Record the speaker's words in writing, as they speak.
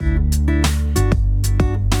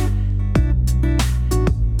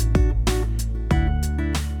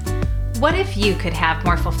What if you could have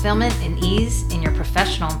more fulfillment and ease in your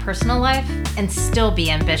professional and personal life and still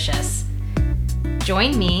be ambitious?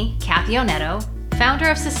 Join me, Kathy Onetto,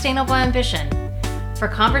 founder of Sustainable Ambition, for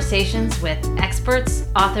conversations with experts,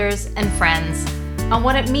 authors, and friends on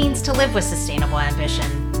what it means to live with sustainable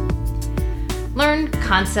ambition. Learn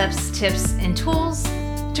concepts, tips, and tools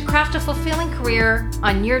to craft a fulfilling career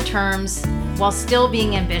on your terms while still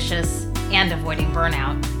being ambitious and avoiding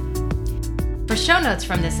burnout. For show notes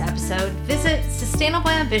from this episode, visit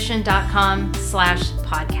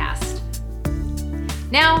sustainableambition.com/podcast.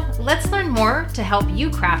 Now, let's learn more to help you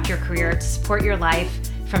craft your career to support your life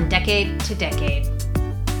from decade to decade.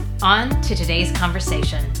 On to today's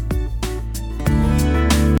conversation.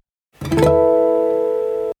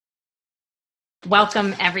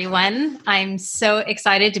 Welcome, everyone. I'm so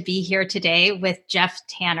excited to be here today with Geoff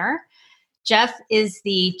Tanner. Geoff is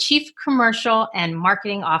the Chief Commercial and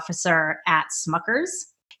Marketing Officer at Smucker's.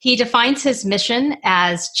 He defines his mission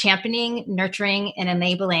as championing, nurturing, and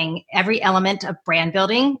enabling every element of brand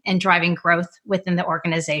building and driving growth within the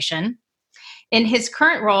organization. In his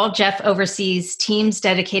current role, Geoff oversees teams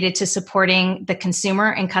dedicated to supporting the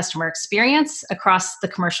consumer and customer experience across the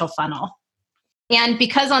commercial funnel. And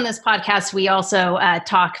because on this podcast, we also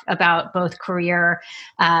talk about both career,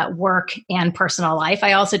 work, and personal life,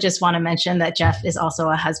 I also just want to mention that Geoff is also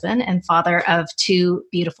a husband and father of two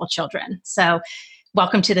beautiful children. So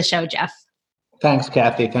welcome to the show, Geoff. Thanks,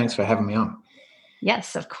 Kathy. Thanks for having me on.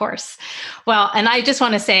 Yes, of course. Well, and I just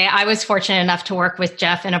want to say I was fortunate enough to work with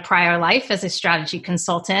Geoff in a prior life as a strategy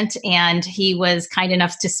consultant, and he was kind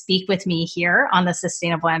enough to speak with me here on the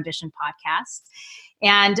Sustainable Ambition podcast.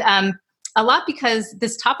 And a lot because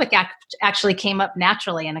this topic actually came up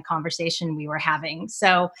naturally in a conversation we were having.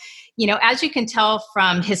 So, as you can tell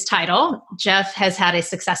from his title, Geoff has had a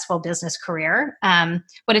successful business career.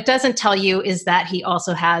 What it doesn't tell you is that he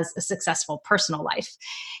also has a successful personal life.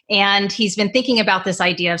 And he's been thinking about this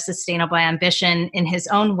idea of sustainable ambition in his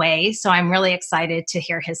own way. So I'm really excited to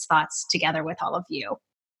hear his thoughts together with all of you.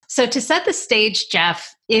 So to set the stage,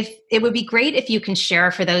 Geoff, if it would be great if you can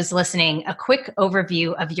share for those listening a quick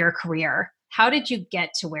overview of your career. How did you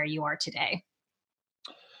get to where you are today?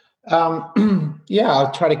 Yeah,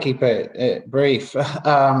 I'll try to keep it brief. So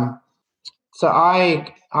you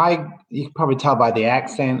can probably tell by the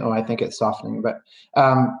accent, or I think it's softening, but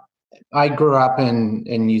I grew up in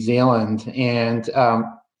New Zealand, and at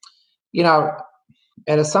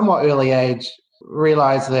a somewhat early age,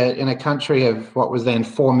 realized that in a country of what was then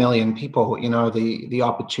 4 million people, the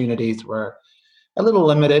opportunities were a little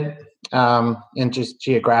limited, and just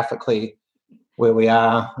geographically where we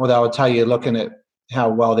are. Although I'll tell you, looking at how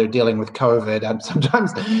well they're dealing with COVID, I'm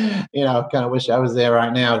sometimes, kind of wish I was there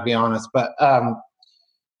right now, to be honest. But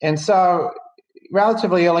and so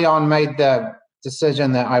relatively early on, made the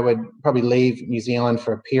decision that I would probably leave New Zealand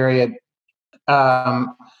for a period.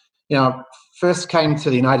 First came to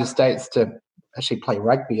the United States to actually play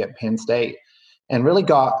rugby at Penn State, and really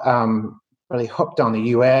got really hooked on the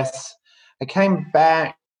US. I came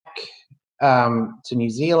back to New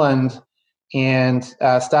Zealand and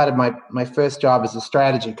started my first job as a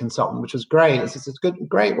strategy consultant, which was great. It's a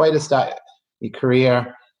great way to start your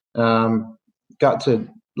career. Got to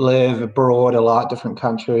live abroad a lot, different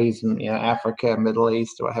countries, and Africa, Middle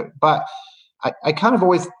East, or whatever. But I kind of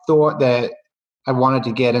always thought that I wanted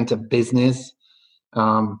to get into business,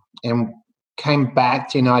 and came back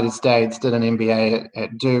to the United States, did an MBA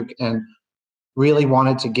at Duke, and really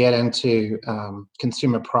wanted to get into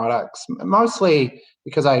consumer products, mostly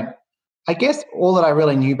because I guess all that I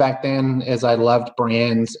really knew back then is I loved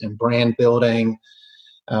brands and brand building,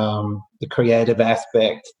 the creative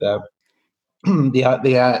aspect, the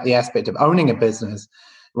aspect of owning a business,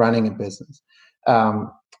 running a business,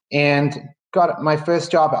 and got my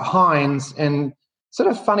first job at Heinz. And sort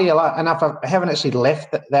of funny enough, I haven't actually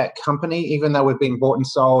left that company, even though we've been bought and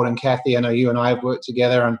sold. And Kathy, I know you and I have worked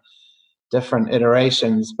together on different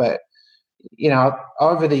iterations. But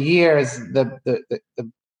over the years, the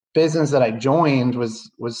business that I joined was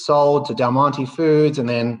sold to Del Monte Foods, and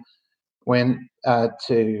then went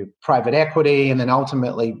to private equity, and then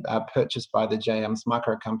ultimately purchased by the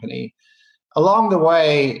Smucker Company. Along the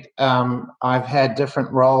way, I've had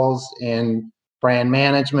different roles in brand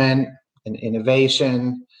management and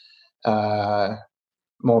innovation,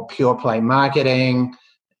 more pure play marketing,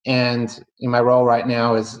 and in my role right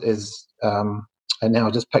now is I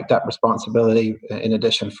now just picked up responsibility in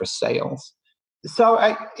addition for sales. So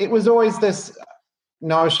it was always this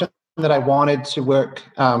notion that I wanted to work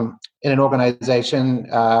in an organization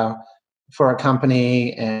for a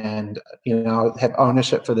company, and have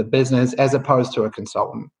ownership for the business as opposed to a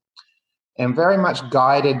consultant. and very much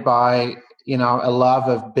guided by, a love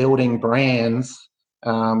of building brands,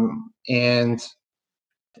 and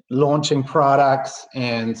launching products,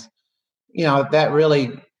 and that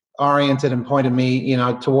really oriented and pointed me,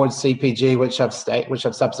 towards CPG, which I've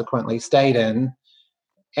subsequently stayed in.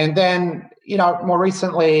 And then, more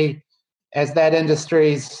recently, as that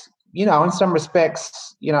industry's, in some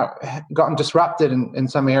respects, gotten disrupted in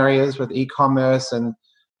some areas with e-commerce and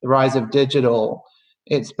the rise of digital,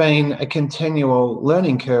 it's been a continual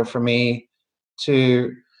learning curve for me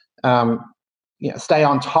to, stay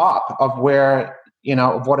on top of where,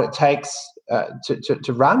 of what it takes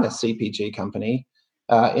to run a CPG company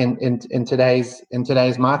in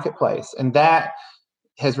today's marketplace. And that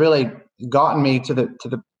has really gotten me to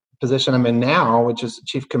the position I'm in now, which is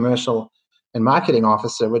Chief Commercial and Marketing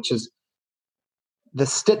Officer, which is the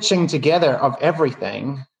stitching together of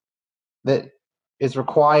everything that is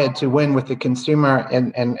required to win with the consumer,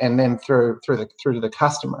 and then through to the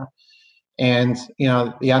customer. And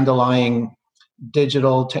the underlying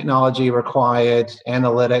digital technology required,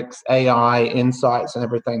 analytics, AI, insights, and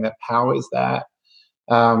everything that powers that,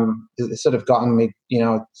 it's sort of gotten me,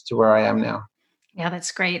 to where I am now. Yeah,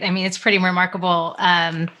 that's great. I mean, it's pretty remarkable.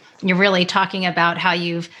 You're really talking about how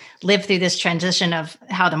you've lived through this transition of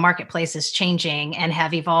how the marketplace is changing and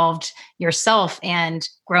have evolved yourself and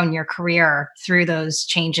grown your career through those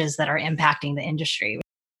changes that are impacting the industry.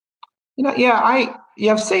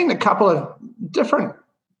 I've seen a couple of different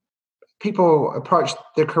people approach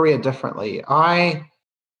their career differently. I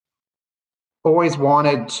always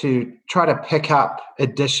wanted to try to pick up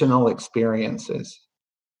additional experiences.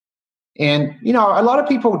 And, a lot of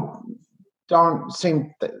people don't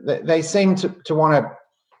seem, they seem to want to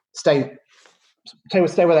stay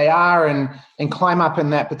where they are and climb up in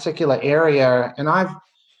that particular area. And I've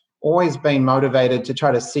always been motivated to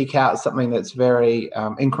try to seek out something that's very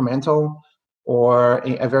incremental, or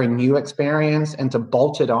a very new experience, and to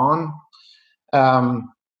bolt it on. And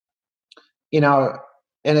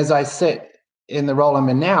as I sit in the role I'm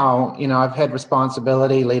in now, I've had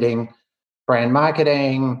responsibility leading brand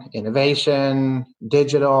marketing, innovation,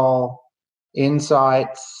 digital,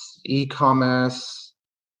 insights, e-commerce,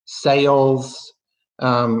 sales.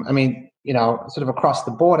 Sort of across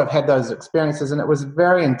the board, I've had those experiences, and it was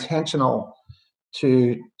very intentional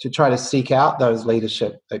to try to seek out those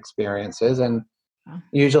leadership experiences, and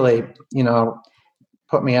usually,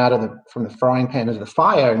 put me from the frying pan into the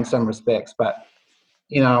fire in some respects. But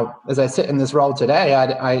as I sit in this role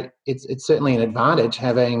today, it's certainly an advantage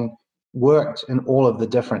having worked in all of the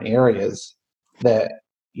different areas that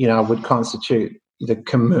would constitute the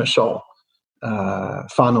commercial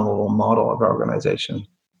funnel or model of our organization.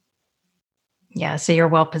 Yeah, so you're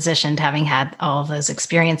well positioned having had all of those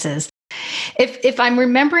experiences. If I'm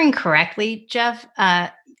remembering correctly, Geoff,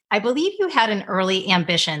 I believe you had an early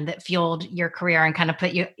ambition that fueled your career and kind of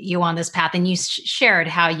put you on this path. And you shared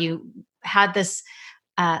how you had this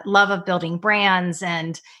love of building brands,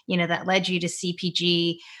 and that led you to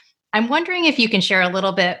CPG. I'm wondering if you can share a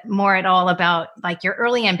little bit more at all about like your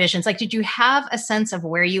early ambitions. Like, did you have a sense of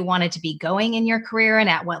where you wanted to be going in your career and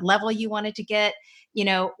at what level you wanted to get,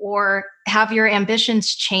 or have your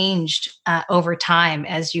ambitions changed over time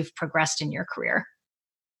as you've progressed in your career?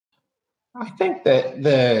 I think that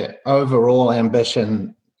the overall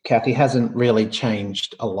ambition, Kathy, hasn't really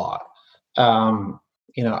changed a lot.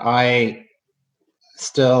 I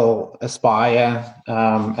still aspire,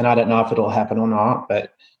 and I don't know if it'll happen or not,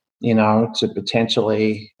 but to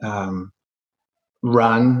potentially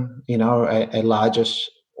run, a largish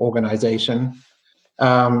organization.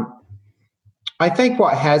 I think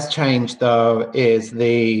what has changed, though, is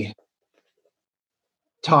the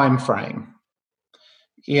time frame.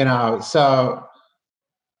 So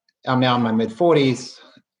I'm now in my mid-40s.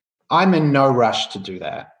 I'm in no rush to do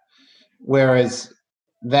that. Whereas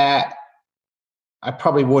that, I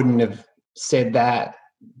probably wouldn't have said that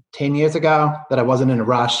 10 years ago, that I wasn't in a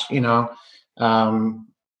rush. 10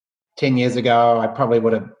 years ago, I probably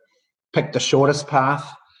would have picked the shortest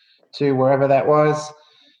path to wherever that was.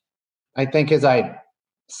 I think as I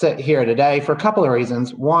sit here today, for a couple of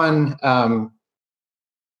reasons. One, I'm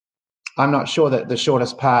not sure that the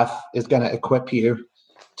shortest path is going to equip you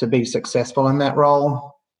to be successful in that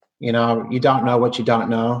role. You don't know what you don't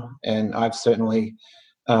know. And I've certainly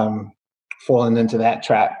fallen into that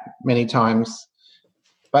trap many times.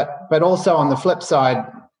 But also on the flip side,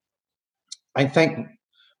 I think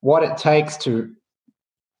what it takes to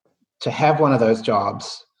have one of those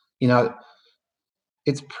jobs,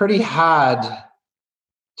 it's pretty hard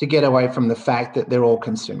to get away from the fact that they're all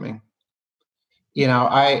consuming.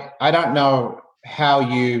 I don't know how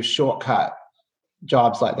you shortcut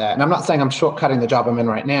jobs like that. And I'm not saying I'm shortcutting the job I'm in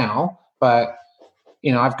right now, but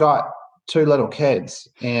I've got two little kids,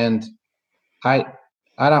 and I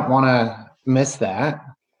don't want to miss that,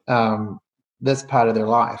 this part of their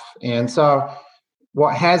life. And so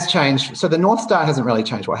what has changed, so the North Star hasn't really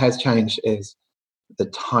changed. What has changed is the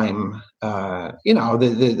time,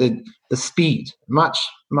 the speed, much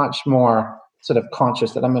more sort of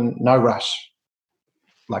conscious that I'm in no rush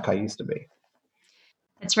like I used to be.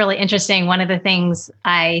 It's really interesting. One of the things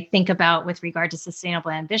I think about with regard to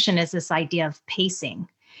sustainable ambition is this idea of pacing.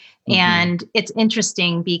 And it's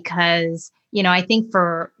interesting because, I think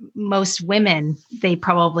for most women, they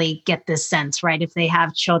probably get this sense, right? If they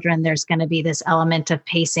have children, there's going to be this element of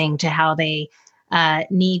pacing to how they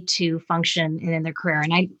need to function in their career.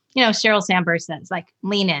 And Sheryl Sandberg says, like,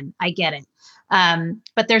 lean in, I get it.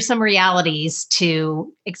 But there's some realities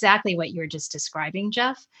to exactly what you're just describing,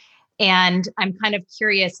 Geoff. And I'm kind of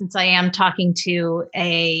curious, since I am talking to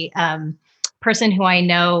a person who I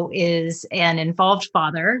know is an involved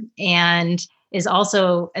father and is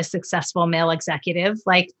also a successful male executive.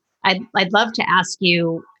 Like, I'd love to ask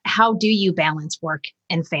you, how do you balance work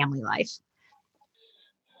and family life?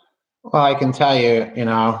 Well, I can tell you,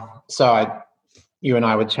 you and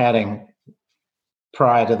I were chatting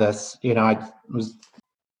prior to this. I was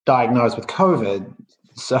diagnosed with COVID.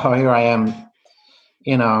 So here I am,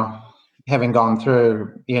 having gone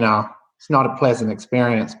through, it's not a pleasant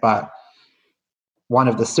experience, but one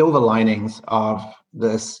of the silver linings of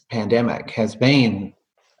this pandemic has been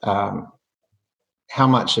how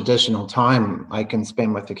much additional time I can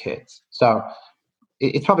spend with the kids. So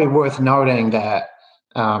it's probably worth noting that,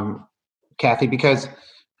 Kathy, because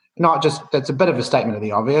not just, that's a bit of a statement of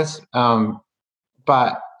the obvious,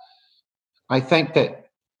 but I think that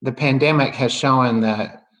the pandemic has shown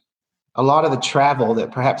that a lot of the travel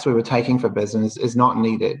that perhaps we were taking for business is not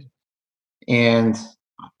needed. And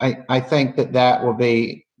I think that will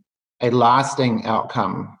be a lasting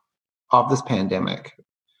outcome of this pandemic,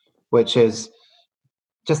 which is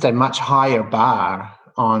just a much higher bar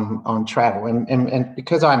on travel. And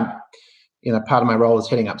because I'm, part of my role is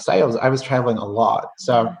heading up sales, I was traveling a lot.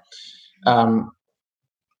 So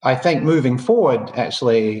I think moving forward,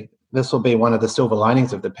 actually, this will be one of the silver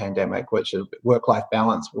linings of the pandemic, which is work-life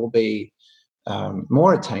balance will be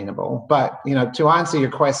more attainable. But, to answer your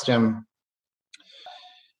question,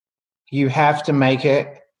 you have to make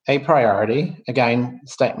it a priority. Again,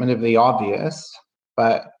 statement of the obvious,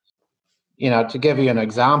 but, to give you an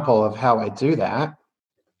example of how I do that,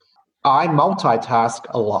 I multitask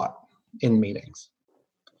a lot in meetings.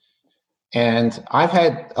 And I've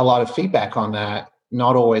had a lot of feedback on that,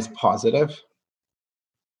 not always positive.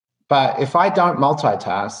 But if I don't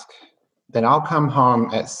multitask, then I'll come home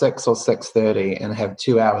at 6 or 6:30 and have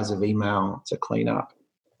 2 hours of email to clean up.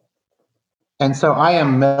 And so I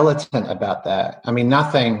am militant about that. I mean,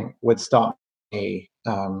 nothing would stop me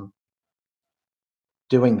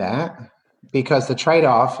doing that, because the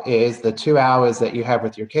trade-off is the 2 hours that you have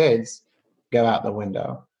with your kids go out the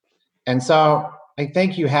window. And so I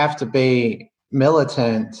think you have to be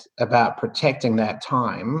militant about protecting that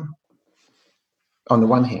time on the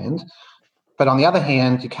one hand. But on the other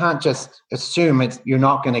hand, you can't just assume you're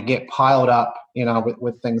not going to get piled up,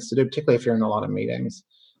 with things to do, particularly if you're in a lot of meetings.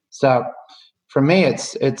 So for me,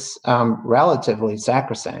 it's relatively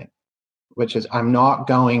sacrosanct, which is I'm not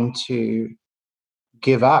going to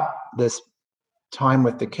give up this time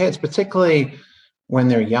with the kids, particularly when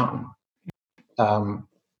they're young.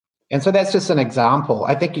 And so that's just an example.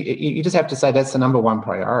 I think you just have to say that's the number one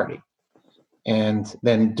priority, and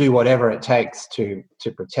then do whatever it takes to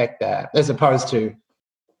protect that, as opposed to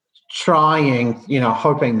trying,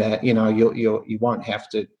 hoping that you won't have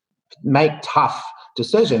to make tough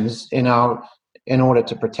decisions, in order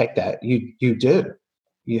to protect that. You do.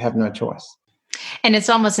 You have no choice. And it's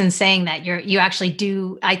almost in saying that you actually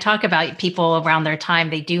do. I talk about people around their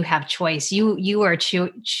time; they do have choice. You are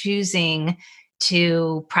choosing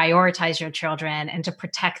to prioritize your children and to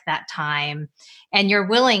protect that time. And you're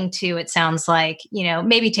willing to, it sounds like,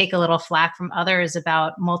 maybe take a little flack from others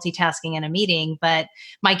about multitasking in a meeting. But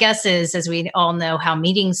my guess is, as we all know how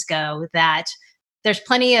meetings go, that there's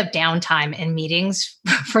plenty of downtime in meetings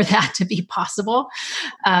for that to be possible.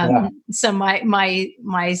 So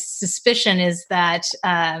my suspicion is that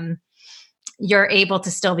you're able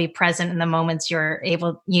to still be present in the moments you're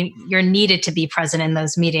needed to be present in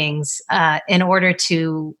those meetings, in order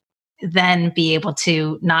to then be able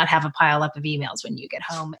to not have a pile up of emails when you get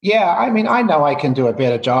home. Yeah, I mean, I know I can do a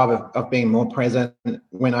better job of being more present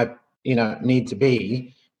when I, need to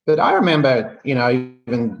be. But I remember,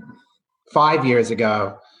 even 5 years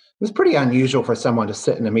ago, was pretty unusual for someone to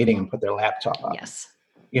sit in a meeting and put their laptop up. Yes.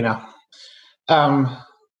 You know,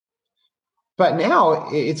 but now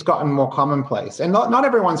it's gotten more commonplace, and not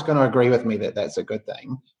everyone's going to agree with me that that's a good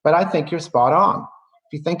thing. But I think you're spot on.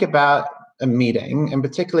 If you think about a meeting, and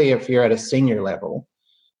particularly if you're at a senior level,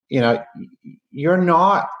 you know, you're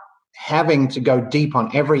not having to go deep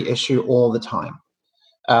on every issue all the time.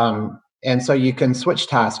 And so you can switch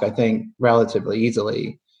tasks, I think, relatively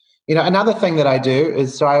easily. You know, another thing that I do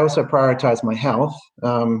is, so I also prioritize my health.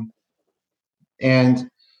 And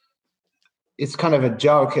it's kind of a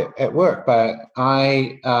joke at work, but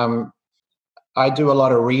I do a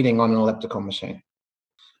lot of reading on an elliptical machine.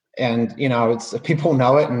 And, you know, it's, people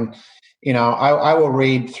know it. And, you know, I will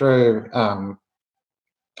read through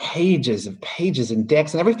pages and pages and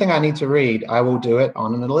decks, and everything I need to read, I will do it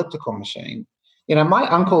on an elliptical machine. You know, my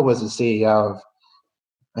uncle was the CEO of,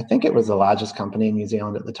 I think it was the largest company in New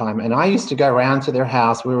Zealand at the time. And I used to go around to their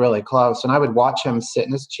house. We were really close. And I would watch him sit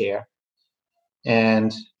in his chair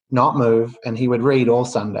and not move. And he would read all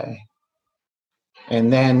Sunday.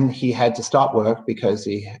 And then he had to stop work because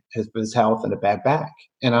his health and a bad back.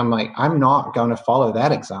 And I'm like, I'm not going to follow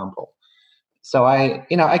that example. So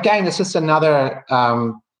again, it's just another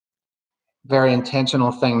very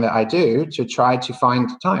intentional thing that I do to try to find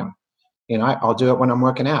time. You know, I'll do it when I'm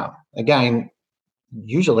working out. Again,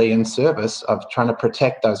 usually in service of trying to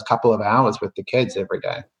protect those couple of hours with the kids every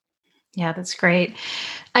day. Yeah, that's great.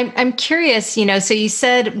 I'm curious, you know, so you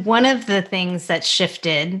said one of the things that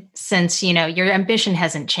shifted since, you know, your ambition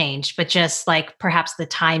hasn't changed, but just like perhaps the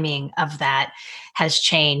timing of that has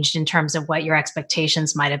changed in terms of what your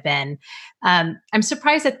expectations might have been. I'm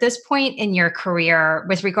surprised at this point in your career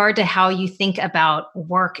with regard to how you think about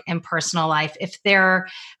work and personal life, if there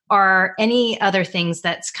are any other things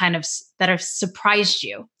that have surprised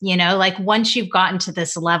you, you know, like once you've gotten to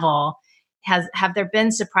this level, have there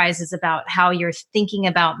been surprises about how you're thinking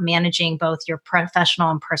about managing both your professional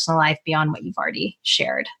and personal life beyond what you've already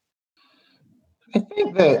shared? I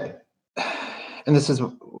think that, and this is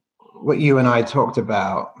what you and I talked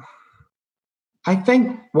about, I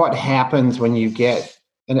think what happens when you get,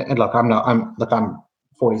 and look, I'm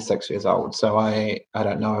 46 years old, so I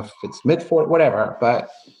don't know if it's mid 40, whatever, but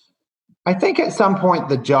I think at some point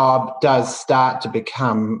the job does start to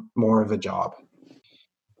become more of a job.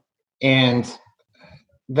 And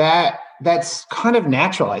that's kind of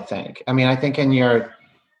natural, I think. I mean, I think in your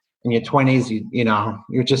 20s, you know,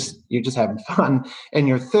 you're just having fun. In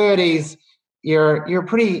your 30s, you're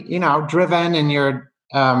pretty, you know, driven, and you're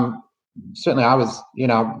certainly I was, you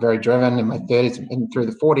know, very driven in my 30s and through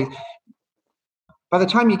the 40s. By the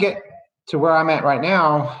time you get to where I'm at right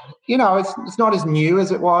now, you know, it's not as new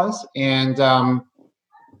as it was, and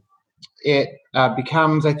it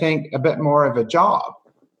becomes, I think, a bit more of a job.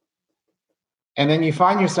 And then you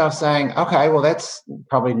find yourself saying, okay, well, that's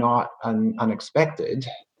probably not unexpected.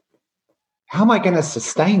 How am I going to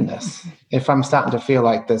sustain this if I'm starting to feel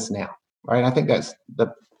like this now? Right? I think that's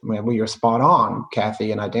well, you're spot on,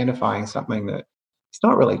 Kathy, in identifying something that it's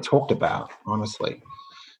not really talked about, honestly.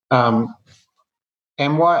 And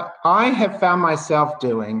what I have found myself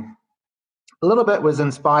doing a little bit was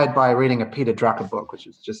inspired by reading a Peter Drucker book, which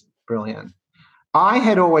is just brilliant. I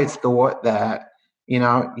had always thought that, you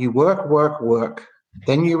know, you work,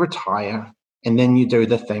 then you retire, and then you do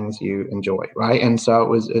the things you enjoy, right? And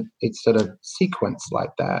so it's sort of sequenced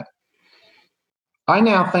like that. I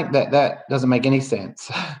now think that doesn't make any sense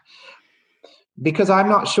because I'm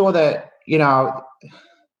not sure that, you know,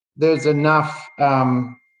 there's enough.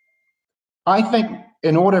 I think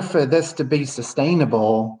in order for this to be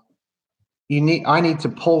sustainable, I need to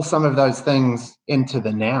pull some of those things into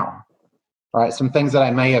the now, right? Some things that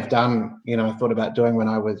I may have done, you know, I thought about doing when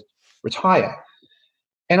I was retired.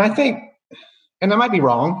 And I think, and I might be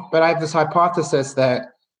wrong, but I have this hypothesis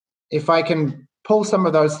that if I can pull some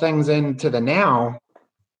of those things into the now,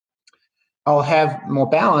 I'll have more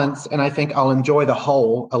balance, and I think I'll enjoy the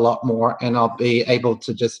whole a lot more, and I'll be able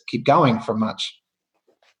to just keep going for much,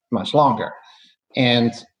 much longer.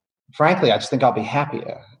 And frankly, I just think I'll be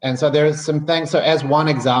happier. And so there's some things. So as one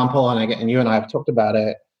example, and you and I have talked about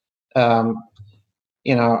it,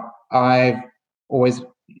 you know, I've always,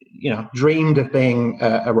 you know, dreamed of being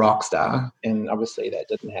a rock star, and obviously that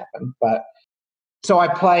didn't happen. But so I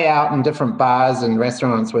play out in different bars and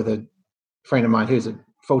restaurants with a friend of mine who's a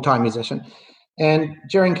full-time musician. And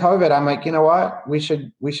during COVID, I'm like, you know what? We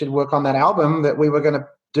should work on that album that we were going to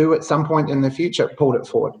do at some point in the future. Pulled it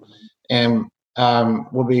forward, and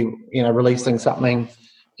we'll be, you know, releasing something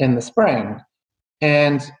in the spring.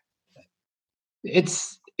 And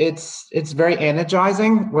it's it's very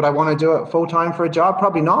energizing. Would I want to do it full time for a job?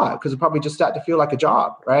 Probably not, because it probably just start to feel like a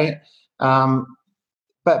job, right?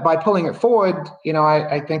 But by pulling it forward,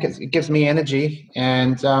 I think it gives me energy,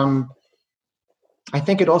 and I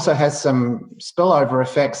think it also has some spillover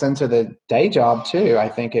effects into the day job too. I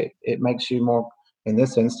think it makes you more, in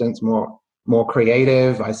this instance, more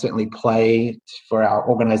creative. I certainly play for our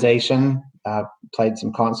organization, played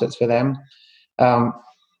some concerts for them.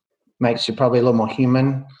 Makes you probably a little more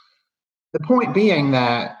human. The point being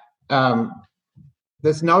that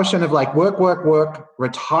this notion of like work,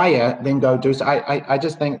 retire, then go do so. I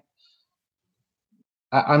just think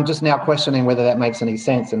I'm just now questioning whether that makes any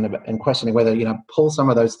sense, and questioning whether pull some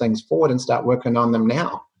of those things forward and start working on them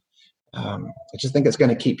now. I just think it's going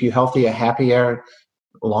to keep you healthier, happier,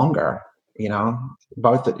 longer.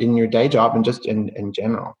 Both in your day job and just in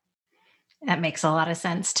general. That makes a lot of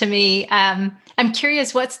sense to me. I'm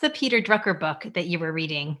curious, what's the Peter Drucker book that you were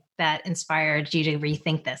reading that inspired you to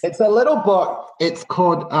rethink this? It's a little book. It's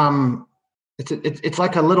called it's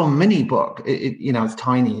like a little mini book. It's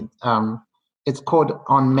tiny. It's called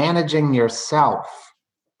On Managing Yourself,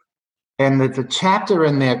 and there's a chapter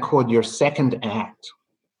in there called Your Second Act.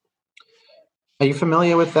 Are you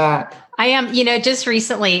familiar with that? I am. Just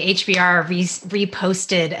recently, HBR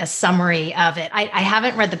reposted a summary of it. I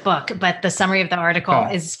haven't read the book, but the summary of the article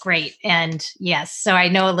is great. And yes, so I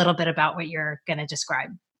know a little bit about what you're going to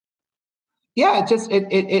describe. Yeah,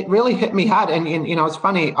 it really hit me hard. And it's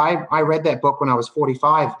funny. I read that book when I was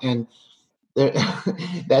 45, and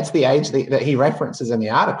that's the age that he references in the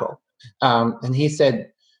article. And he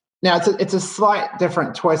said, now it's a slight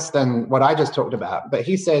different twist than what I just talked about, but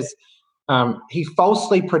he says, he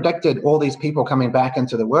falsely predicted all these people coming back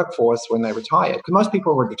into the workforce when they retired. Because most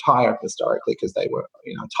people would retire historically because they were,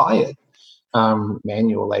 tired,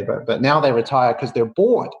 manual labor. But now they retire because they're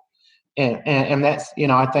bored, and that's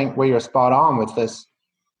I think where you're spot on with this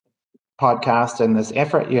podcast and this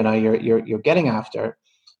effort. You're getting after,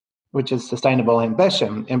 which is sustainable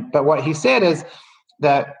ambition. But what he said is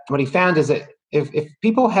that what he found is that if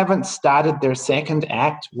people haven't started their second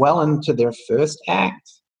act well into their first act,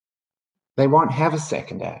 they won't have a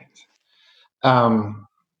second act.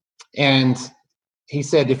 And he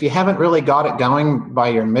said, if you haven't really got it going by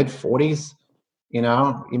your mid-40s, you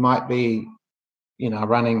might be,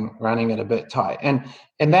 running it a bit tight. And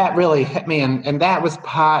that really hit me. And that was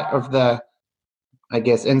part of the, I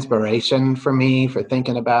guess, inspiration for me for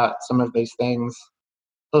thinking about some of these things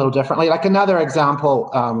a little differently. Like another example,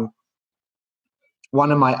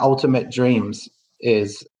 one of my ultimate dreams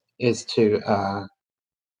is to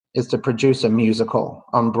produce a musical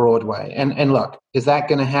on Broadway. And look, is that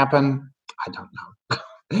going to happen? I don't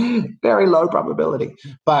know. Very low probability,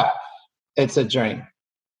 but it's a dream.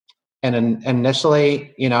 And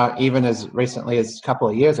initially, even as recently as a couple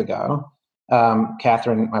of years ago,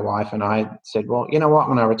 Catherine, my wife, and I said, well, you know what,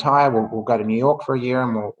 when I retire, we'll go to New York for a year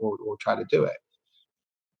and we'll try to do it.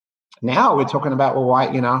 Now we're talking about, well, why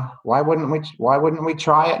wouldn't we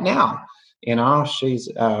try it now? She's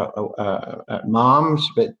a mom,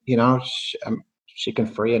 but she can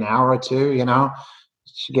free an hour or two,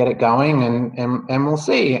 to get it going, and we'll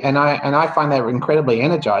see. And I find that incredibly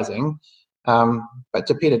energizing. But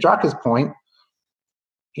to Peter Drucker's point,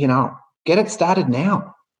 get it started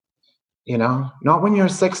now. Not when you're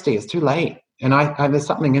 60. It's too late. And there's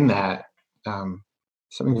something in that,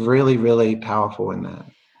 something really, really powerful in that.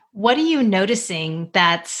 What are you noticing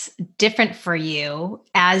that's different for you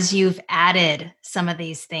as you've added some of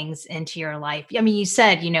these things into your life? I mean, you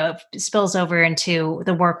said, it spills over into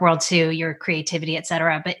the work world too, your creativity, et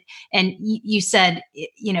cetera. And you said,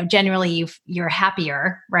 generally you're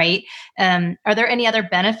happier, right? Are there any other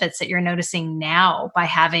benefits that you're noticing now by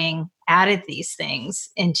having added these things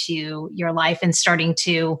into your life and starting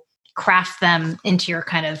to craft them into your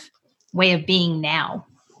kind of way of being now?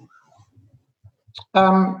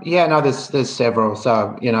 There's several.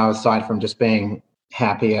 So, aside from just being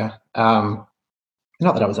happier, not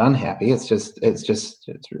that I was unhappy, it's just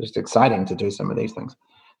exciting to do some of these things.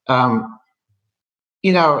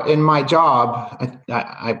 In my job,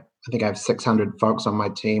 I think I have 600 folks on my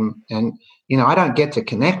team, and, I don't get to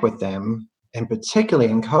connect with them, and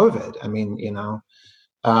particularly in COVID. I mean,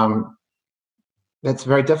 that's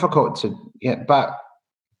very difficult to get, but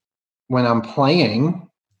when I'm playing,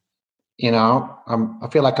 I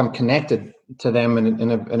feel like I'm connected to them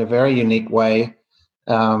in a very unique way,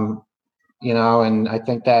 and I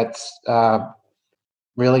think that's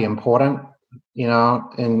really important,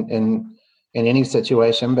 in any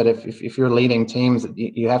situation. But if you're leading teams,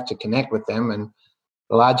 you have to connect with them, and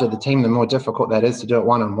the larger the team, the more difficult that is to do it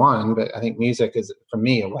one-on-one. But I think music is, for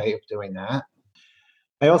me, a way of doing that.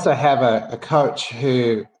 I also have a coach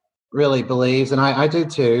who really believes, and I do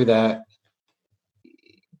too, that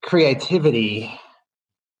creativity,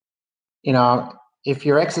 if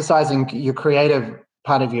you're exercising your creative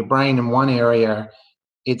part of your brain in one area,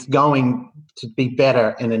 it's going to be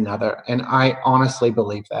better in another. And I honestly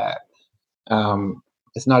believe that.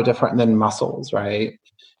 It's no different than muscles, right?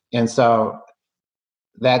 And so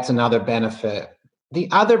that's another benefit. The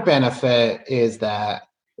other benefit is that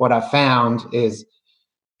what I found is,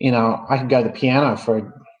 I can go to the piano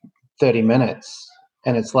for 30 minutes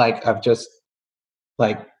and it's like I've just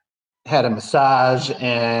like had a massage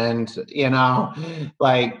and,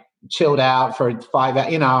 like chilled out for 5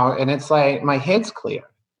 hours, and it's like my head's clear.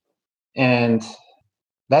 And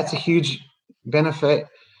that's a huge benefit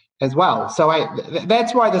as well. So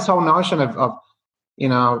that's why this whole notion of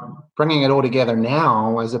bringing it all together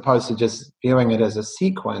now, as opposed to just viewing it as a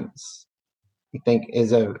sequence, I think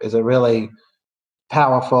is a really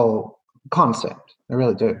powerful concept. I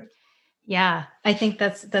really do. Yeah, I think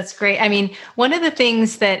that's great. I mean, one of the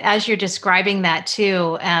things that, as you're describing that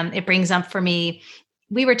too, it brings up for me.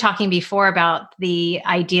 We were talking before about the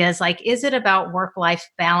ideas like, is it about work-life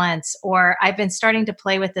balance? Or I've been starting to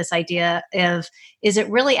play with this idea of, is it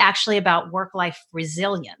really actually about work-life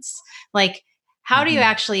resilience? Like, how do you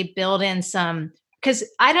actually build in some? Because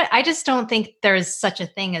I just don't think there's such a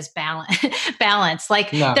thing as balance. balance.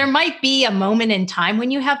 Like No. there might be a moment in time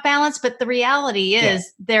when you have balance, but the reality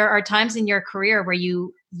is there are times in your career where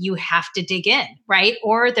you have to dig in, right?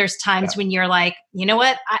 Or there's times when you're like, you know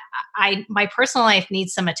what, I my personal life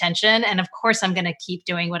needs some attention, and of course I'm going to keep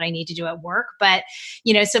doing what I need to do at work. But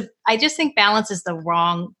so I just think balance is the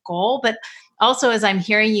wrong goal. But also, as I'm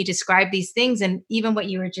hearing you describe these things, and even what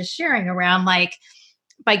you were just sharing around, like,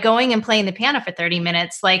 by going and playing the piano for 30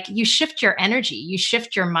 minutes, like you shift your energy, you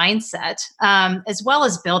shift your mindset, as well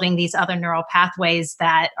as building these other neural pathways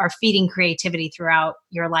that are feeding creativity throughout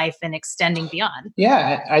your life and extending beyond.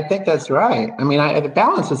 Yeah, I think that's right. I mean, the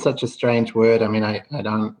balance is such a strange word. I mean, I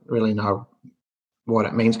don't really know what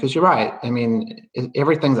it means, because you're right. I mean,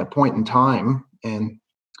 everything's a point in time, and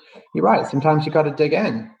you're right. Sometimes you got to dig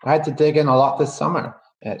in. I had to dig in a lot this summer,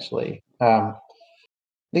 actually.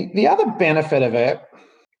 The other benefit of it,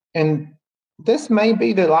 and this may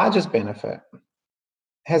be the largest benefit,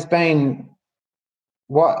 has been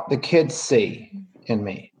what the kids see in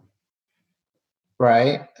me,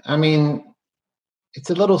 right? I mean, it's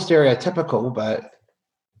a little stereotypical, but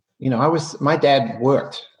my dad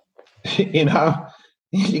worked. He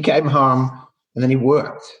came home and then he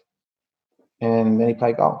worked, and then he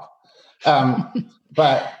played golf.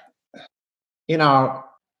 But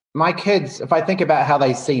my kids, if I think about how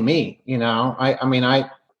they see me,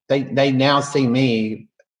 they now see me,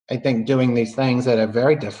 I think, doing these things that are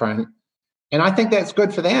very different. And I think that's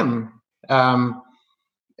good for them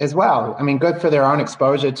as well. I mean, good for their own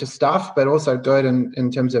exposure to stuff, but also good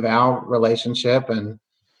in terms of our relationship. And,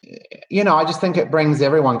 I just think it brings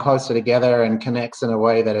everyone closer together and connects in a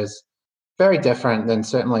way that is very different than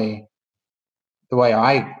certainly the way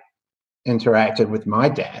I interacted with my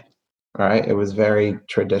dad. Right? It was very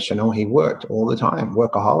traditional. He worked all the time,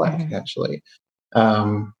 workaholic, actually.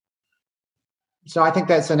 So I think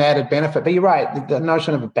that's an added benefit. But you're right. The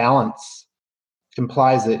notion of a balance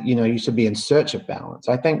implies that, you should be in search of balance.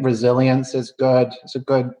 I think resilience is good. It's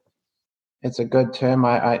a good term.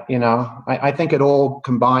 I think it all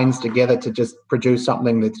combines together to just produce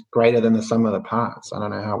something that's greater than the sum of the parts. I don't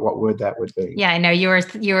know what word that would be. Yeah, I know you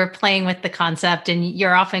were playing with the concept, and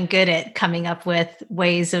you're often good at coming up with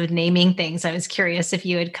ways of naming things. I was curious if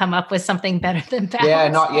you had come up with something better than balance. Yeah,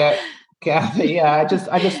 not yet, Kathy. Yeah, I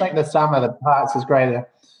just think the sum of the parts is greater.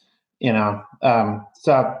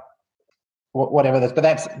 So whatever this, but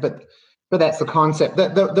that's the concept.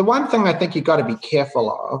 The one thing I think you got to be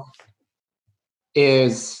careful of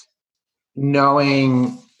is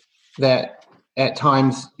knowing that at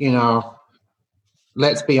times,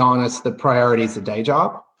 let's be honest, the priority is the day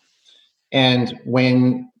job, and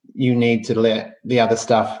when you need to let the other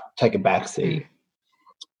stuff take a backseat.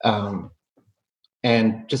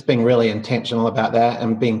 And just being really intentional about that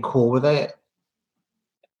and being cool with it.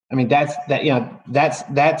 I mean, that's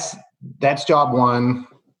job one.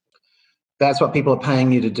 That's what people are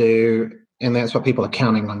paying you to do, and that's what people are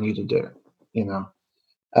counting on you to do.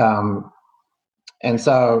 And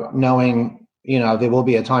so knowing, there will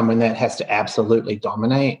be a time when that has to absolutely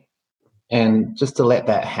dominate, and just to let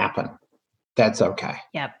that happen, that's okay.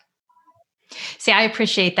 Yep. See, I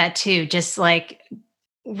appreciate that too. Just like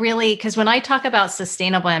really, because when I talk about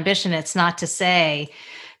sustainable ambition, it's not to say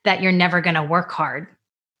that you're never going to work hard.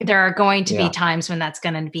 There are going to be times when that's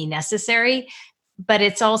going to be necessary. but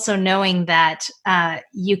it's also knowing that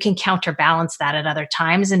you can counterbalance that at other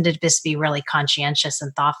times and to just be really conscientious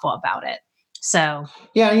and thoughtful about it. So,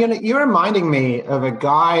 yeah, you're reminding me of a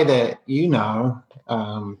guy that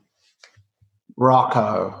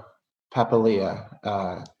Rocco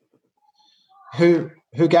Papalia,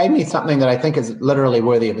 who gave me something that I think is literally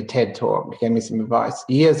worthy of a TED talk. He gave me some advice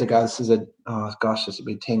years ago. This would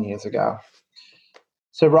be 10 years ago.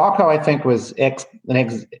 So Rocco, I think, was ex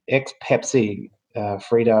Pepsi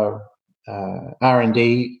Frito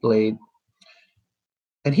R&D lead,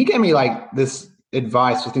 and he gave me like this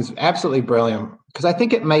advice, which is absolutely brilliant, because I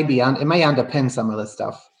think it may underpin some of this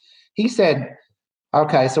stuff. He said,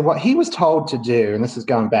 okay, so what he was told to do, and this is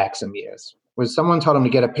going back some years, was someone told him to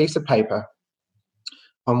get a piece of paper.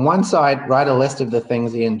 On one side, write a list of the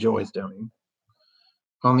things he enjoys doing.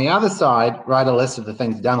 On the other side, write a list of the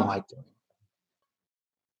things he doesn't like doing.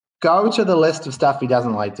 Go to the list of stuff he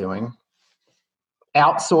doesn't like doing,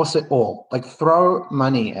 outsource it all, like throw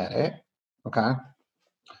money at it, okay?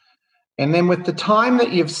 And then with the time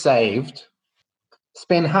that you've saved,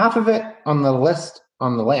 spend half of it on the list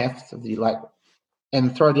on the left of the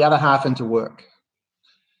and throw the other half into work.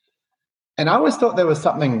 And I always thought there was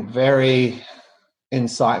something very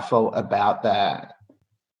insightful about that,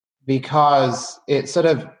 because it sort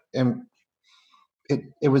of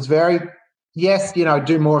it was very, yes,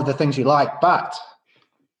 do more of the things you like, but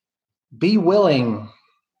be willing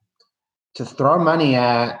to throw money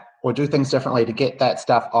at or do things differently to get that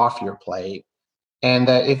stuff off your plate. And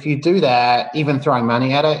that if you do that, even throwing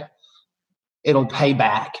money at it, it'll pay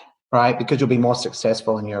back, right? Because you'll be more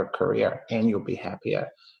successful in your career and you'll be happier.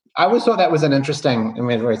 I always thought that was an interesting,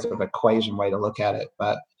 very sort of equation way to look at it.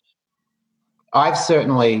 But I've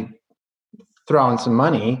certainly thrown some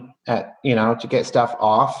money at, to get stuff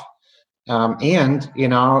off, and,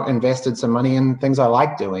 invested some money in things I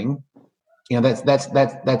like doing.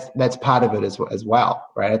 That's part of it as well,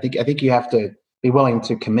 right? I think you have to be willing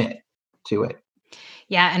to commit to it.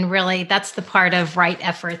 yeah, and really that's the part of right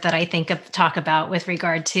effort that I talk about with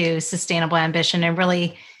regard to sustainable ambition, and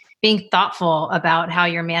really being thoughtful about how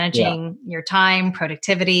you're managing your time,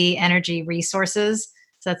 productivity, energy, resources.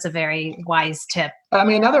 So that's a very wise tip.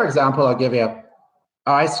 Another example I'll give you,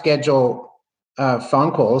 I schedule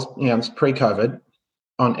phone calls, it's pre-COVID,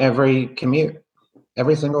 on every commute.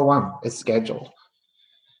 Every single one is scheduled.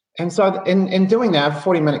 And so in doing that,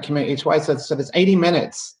 40-minute commute each way, so there's 80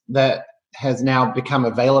 minutes that has now become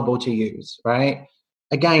available to use, right?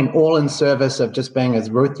 Again, all in service of just being as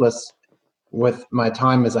ruthless with my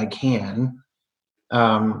time as I can,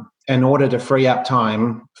 in order to free up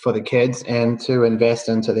time for the kids and to invest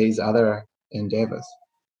into these other endeavors.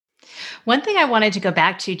 One thing I wanted to go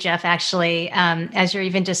back to, Geoff, actually, as you're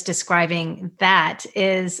even just describing that,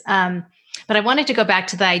 is, but I wanted to go back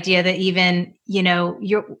to the idea that even,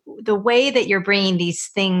 the way that you're bringing these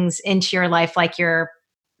things into your life, like you're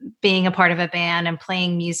being a part of a band and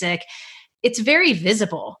playing music, it's very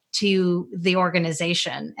visible to the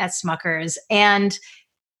organization at Smuckers. And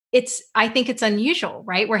I think it's unusual,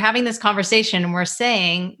 right? We're having this conversation and we're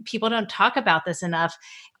saying people don't talk about this enough.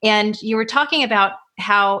 And you were talking about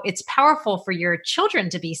how it's powerful for your children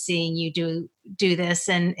to be seeing you do this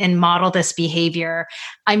and model this behavior.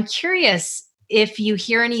 I'm curious if you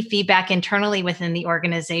hear any feedback internally within the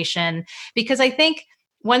organization, because I think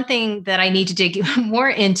one thing that I need to dig more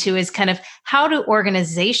into is kind of how do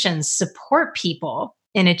organizations support people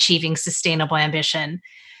in achieving sustainable ambition?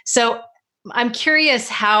 So I'm curious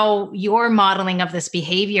how your modeling of this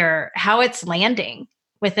behavior, how it's landing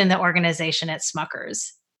within the organization at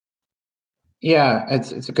Smuckers. Yeah,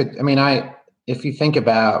 it's a good, if you think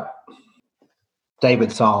about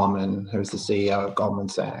David Solomon, who's the CEO of Goldman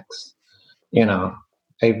Sachs,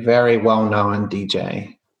 a very well-known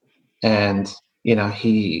DJ, and,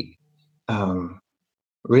 he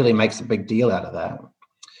really makes a big deal out of that.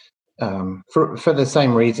 For the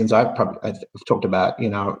same reasons I've talked about,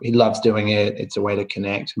 he loves doing it. It's a way to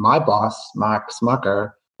connect. My boss, Mark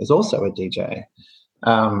Smucker, is also a DJ.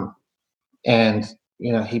 And,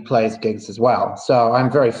 he plays gigs as well. So I'm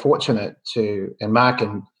very fortunate and Mark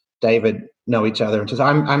and David know each other. And just,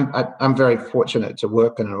 I'm very fortunate to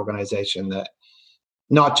work in an organization that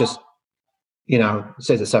not just,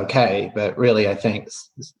 says it's okay, but really I think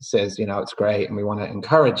says, it's great and we want to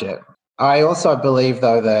encourage it. I also believe,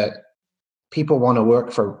 though, that people want to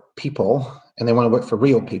work for people and they want to work for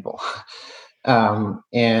real people. And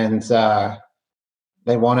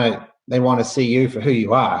they want to see you for who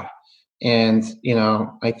you are. And,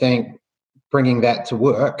 I think bringing that to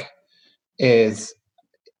work is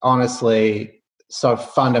honestly so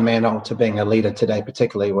fundamental to being a leader today,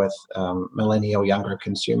 particularly with millennial younger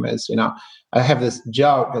consumers. I have this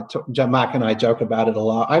joke, Mark and I joke about it a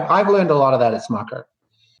lot. I've learned a lot of that at Smucker.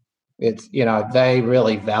 It's, they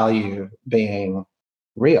really value being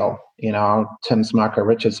real. Tim Smucker,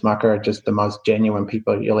 Richard Smucker, just the most genuine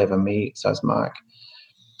people you'll ever meet. So is Mark.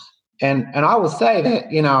 And I will say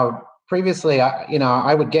that, previously,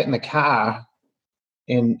 I would get in the car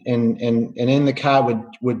and in the car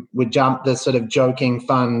would jump this sort of joking,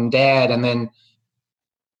 fun dad, and then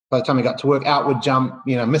by the time I got to work, out would jump,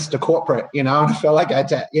 Mr. Corporate, and I felt like I had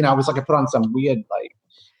to, it was like I put on some weird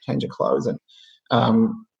change of clothes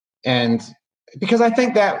and because I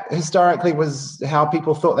think that historically was how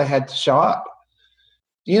people thought they had to show up.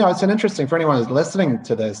 It's an interesting for anyone who's listening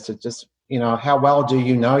to this to just, how well do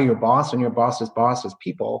you know your boss and your boss's boss as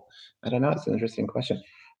people? I don't know. It's an interesting question.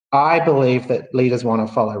 I believe that leaders want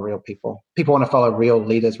to follow real people. People want to follow real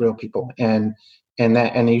leaders, real people, and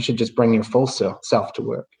you should just bring your full self to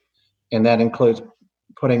work, and that includes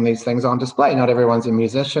putting these things on display. Not everyone's a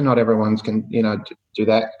musician. Not everyone's can do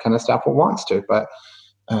that kind of stuff or wants to, but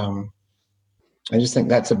I just think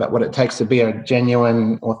that's about what it takes to be a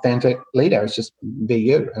genuine, authentic leader. It's just be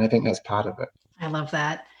you, and I think that's part of it. I love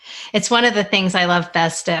that. It's one of the things I love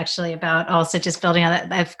best actually about also just building on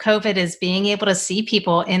that of COVID is being able to see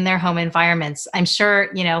people in their home environments. I'm sure,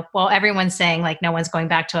 everyone's saying like no one's going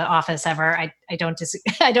back to an office ever. I don't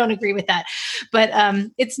I don't agree with that. But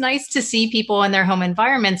it's nice to see people in their home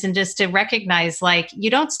environments and just to recognize like you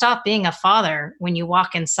don't stop being a father when you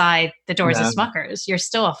walk inside the doors of Smuckers. You're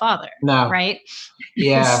still a father. No. Right?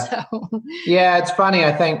 Yeah. Yeah, it's funny.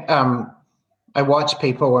 I think I watched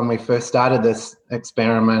people when we first started this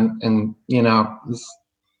experiment and, this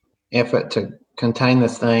effort to contain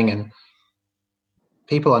this thing, and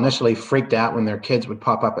people initially freaked out when their kids would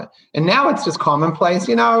pop up. And now it's just commonplace,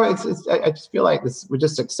 I just feel like we're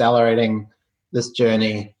just accelerating this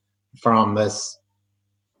journey from this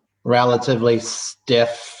relatively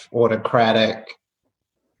stiff, autocratic,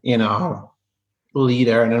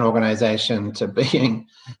 leader in an organization to being,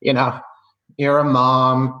 you're a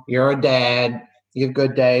mom, you're a dad, you have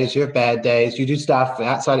good days, you have bad days, you do stuff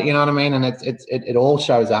outside, you know what I mean? And it all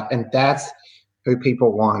shows up, and that's who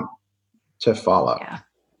people want to follow. Yeah.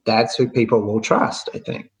 That's who people will trust, I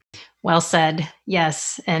think. Well said.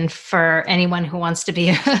 Yes. And for anyone who wants to be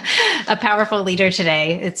a powerful leader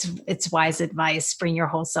today, it's wise advice. Bring your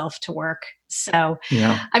whole self to work. So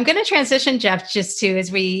yeah. I'm going to transition, Geoff, just to,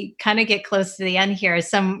 as we kind of get close to the end here,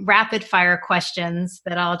 some rapid fire questions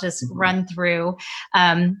that I'll just run through.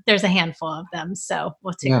 There's a handful of them. So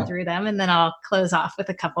we'll tick through them and then I'll close off with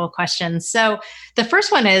a couple of questions. So the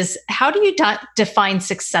first one is, how do you define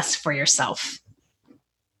success for yourself?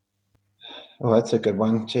 Oh, that's a good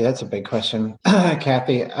one. Gee, that's a big question,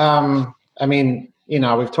 Kathy. I mean,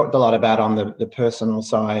 we've talked a lot about on the personal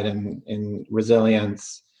side and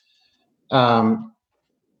resilience. I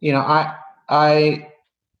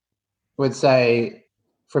would say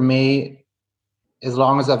for me, as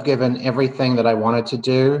long as I've given everything that I wanted to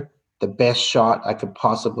do, the best shot I could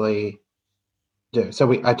possibly do.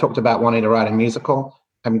 So I talked about wanting to write a musical.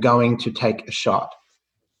 I'm going to take a shot.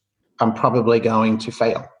 I'm probably going to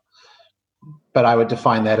fail. But I would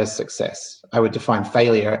define that as success. I would define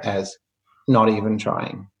failure as not even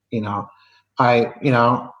trying.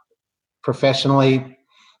 Professionally,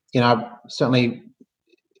 certainly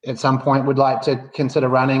at some point would like to consider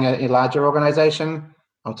running a larger organization.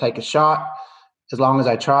 I'll take a shot. As long as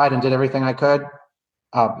I tried and did everything I could,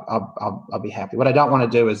 I'll be happy. What I don't want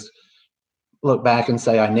to do is look back and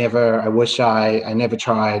say, I wish I never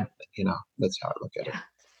tried. That's how I look at it.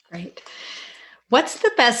 Great. What's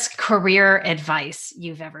the best career advice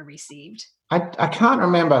you've ever received? I can't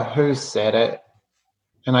remember who said it,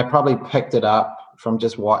 and I probably picked it up from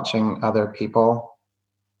just watching other people.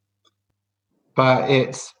 But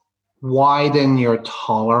it's widen your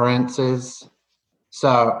tolerances.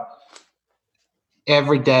 So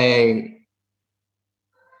every day,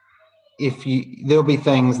 there'll be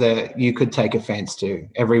things that you could take offense to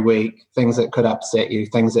every week, things that could upset you,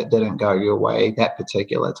 things that didn't go your way that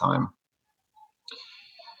particular time.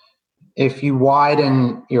 If you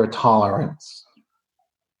widen your tolerance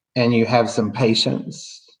and you have some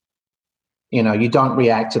patience, you don't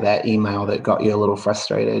react to that email that got you a little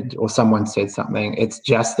frustrated or someone said something. It's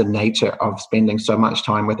just the nature of spending so much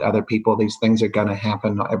time with other people. These things are going to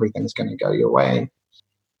happen. Not everything's going to go your way.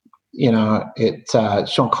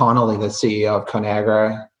 Sean Connolly, the CEO of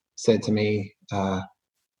Conagra, said to me,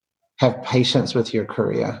 have patience with your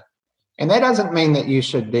career. And that doesn't mean that you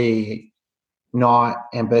should be not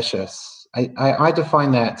ambitious. I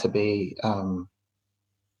define that to be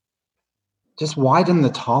just widen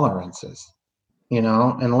the tolerances,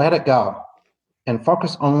 and let it go and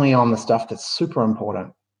focus only on the stuff that's super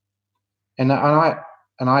important. And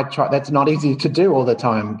I try. That's not easy to do all the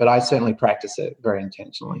time, but I certainly practice it very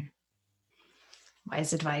intentionally.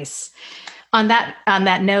 Wise advice. On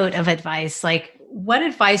that note of advice, like what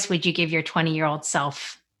advice would you give your 20-year-old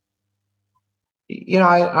self?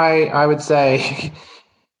 I would say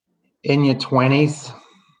in your 20s,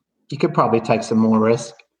 you could probably take some more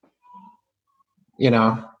risk.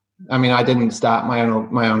 I mean, I didn't start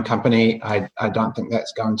my own company. I don't think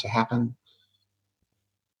that's going to happen.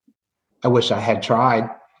 I wish I had tried.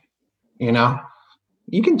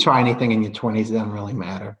 You can try anything in your 20s. It doesn't really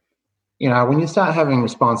matter. When you start having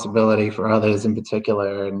responsibility for others in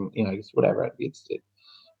particular, and whatever,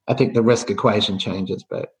 I think the risk equation changes.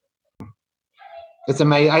 But it's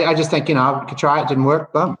amazing. I just think I could try it, didn't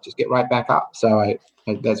work, boom, just get right back up. So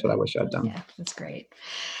that's what I wish I'd done. Yeah, that's great.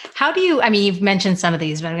 You've mentioned some of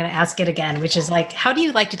these, but I'm going to ask it again, which is like, how do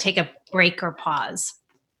you like to take a break or pause?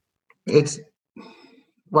 It's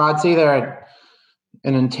either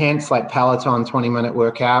an intense like Peloton 20-minute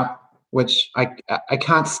workout, which I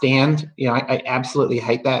can't stand. I absolutely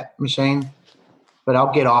hate that machine, but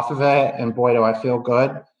I'll get off of it, and boy, do I feel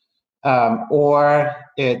good. Or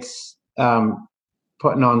it's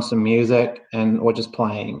putting on some music or just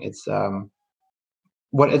playing. It's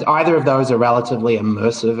either of those are relatively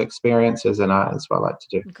immersive experiences, and that's what I like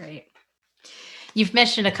to do. Great. You've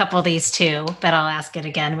mentioned a couple of these too, but I'll ask it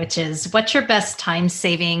again, which is, what's your best time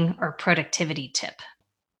saving or productivity tip?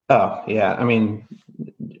 Oh, yeah. I mean,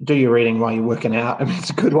 do your reading while you're working out. I mean, it's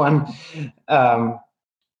a good one.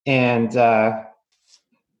 And the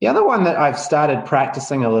other one that I've started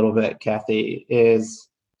practicing a little bit, Kathy, is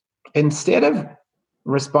instead of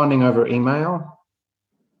responding over email,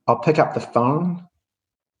 I'll pick up the phone.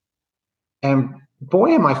 And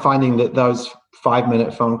boy, am I finding that those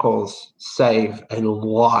 5-minute phone calls save a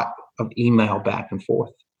lot of email back and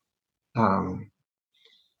forth,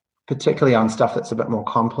 particularly on stuff that's a bit more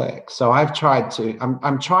complex. So I'm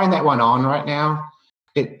trying that one on right now.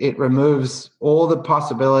 It removes all the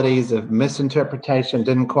possibilities of misinterpretation,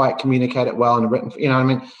 didn't quite communicate it well in a written, you know what I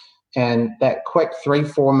mean? And that quick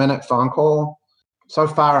 3-4 minute phone call, so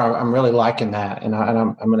far I'm really liking that, and I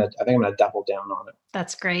think I'm gonna double down on it.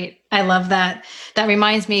 That's great. I love that. That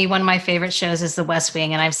reminds me, one of my favorite shows is The West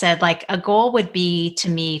Wing, and I've said like a goal would be to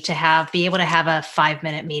me to be able to have a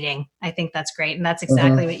 5-minute meeting. I think that's great, and that's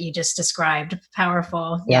exactly what you just described.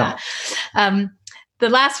 Powerful. Yeah. The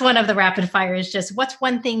last one of the rapid fire is just, what's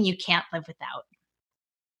one thing you can't live without?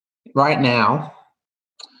 Right now,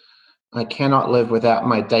 I cannot live without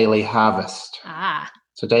my daily harvest.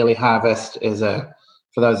 So daily harvest is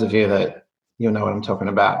for those of you that you'll know what I'm talking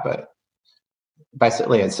about, but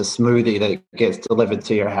basically it's a smoothie that gets delivered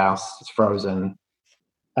to your house. It's frozen.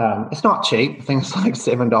 It's not cheap. I think it's like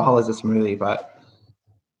 $7 a smoothie, but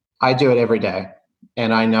I do it every day.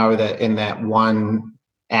 And I know that in that one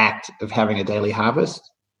act of having a daily harvest,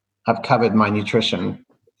 I've covered my nutrition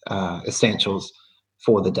essentials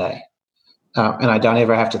for the day. And I don't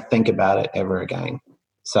ever have to think about it ever again.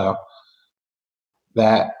 So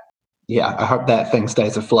I hope that thing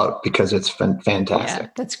stays afloat because it's fantastic. Yeah,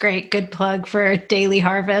 that's great. Good plug for Daily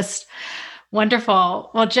Harvest.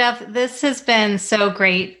 Wonderful. Well, Geoff, this has been so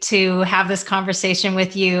great to have this conversation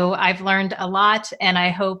with you. I've learned a lot, and I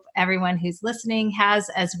hope everyone who's listening has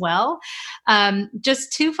as well.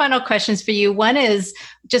 Just 2 final questions for you. One is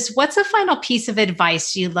just, what's a final piece of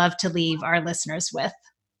advice you'd love to leave our listeners with?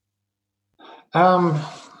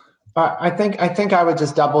 I think I would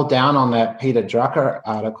just double down on that Peter Drucker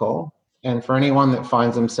article, and for anyone that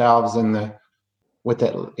finds themselves with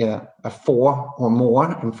that a 4 or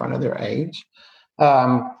more in front of their age,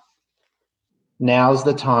 now's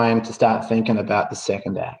the time to start thinking about the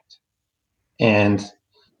second act. And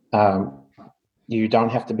you don't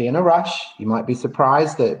have to be in a rush. You might be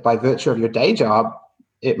surprised that by virtue of your day job,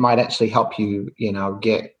 it might actually help you,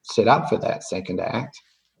 get set up for that second act.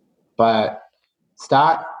 But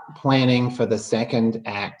start planning for the second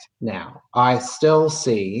act now. I still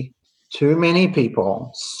see too many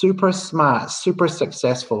people, super smart, super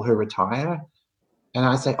successful, who retire. And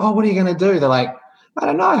I say, oh, what are you going to do? They're like, I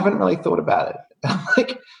don't know. I haven't really thought about it. I'm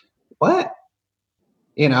like, what?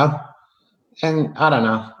 And I don't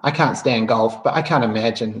know. I can't stand golf, but I can't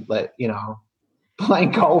imagine that,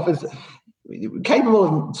 playing golf is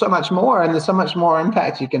capable of so much more, and there's so much more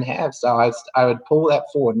impact you can have. So I would pull that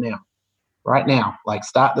forward now. Right now, like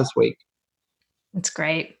start this week. That's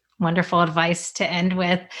great. Wonderful advice to end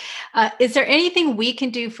with. Is there anything we can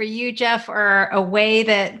do for you, Geoff, or a way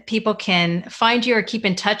that people can find you or keep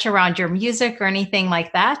in touch around your music or anything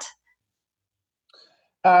like that?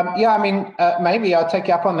 Yeah, I mean, maybe I'll take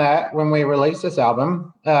you up on that when we release this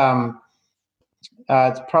album.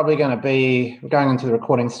 It's probably going to be, we're going into the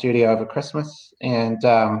recording studio over Christmas and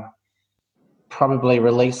probably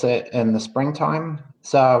release it in the springtime.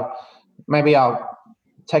 So maybe I'll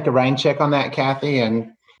take a rain check on that, Kathy,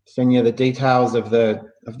 and send you the details of the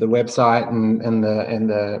website and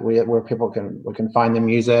the where people can find the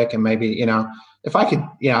music, and maybe, if I could,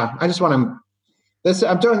 I just want to.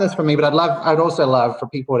 I'm doing this for me, but I'd also love for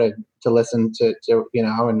people to listen to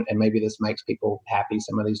and maybe this makes people happy.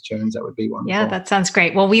 Some of these tunes, that would be wonderful. Yeah, that sounds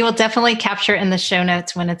great. Well, we will definitely capture it in the show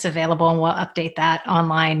notes when it's available, and we'll update that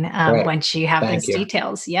online once you have those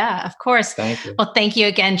details. Yeah, of course. Thank you. Well, thank you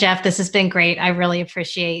again, Geoff. This has been great. I really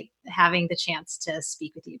appreciate having the chance to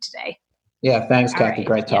speak with you today. Yeah, thanks, Kathy. Right.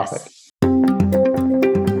 Great topic. Yes.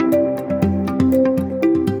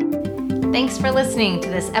 Thanks for listening to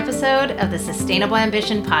this episode of the Sustainable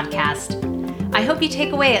Ambition Podcast. I hope you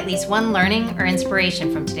take away at least one learning or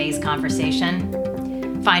inspiration from today's conversation.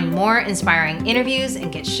 Find more inspiring interviews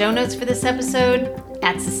and get show notes for this episode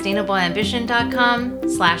at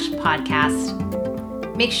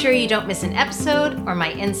sustainableambition.com/podcast. Make sure you don't miss an episode or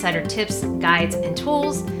my insider tips, guides, and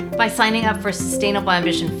tools by signing up for Sustainable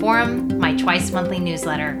Ambition Forum, my twice monthly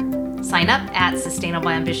newsletter. Sign up at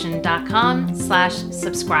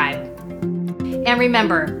sustainableambition.com/subscribe. And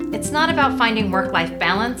remember, it's not about finding work-life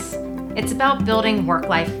balance, it's about building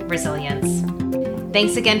work-life resilience.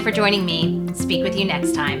 Thanks again for joining me. Speak with you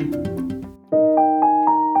next time.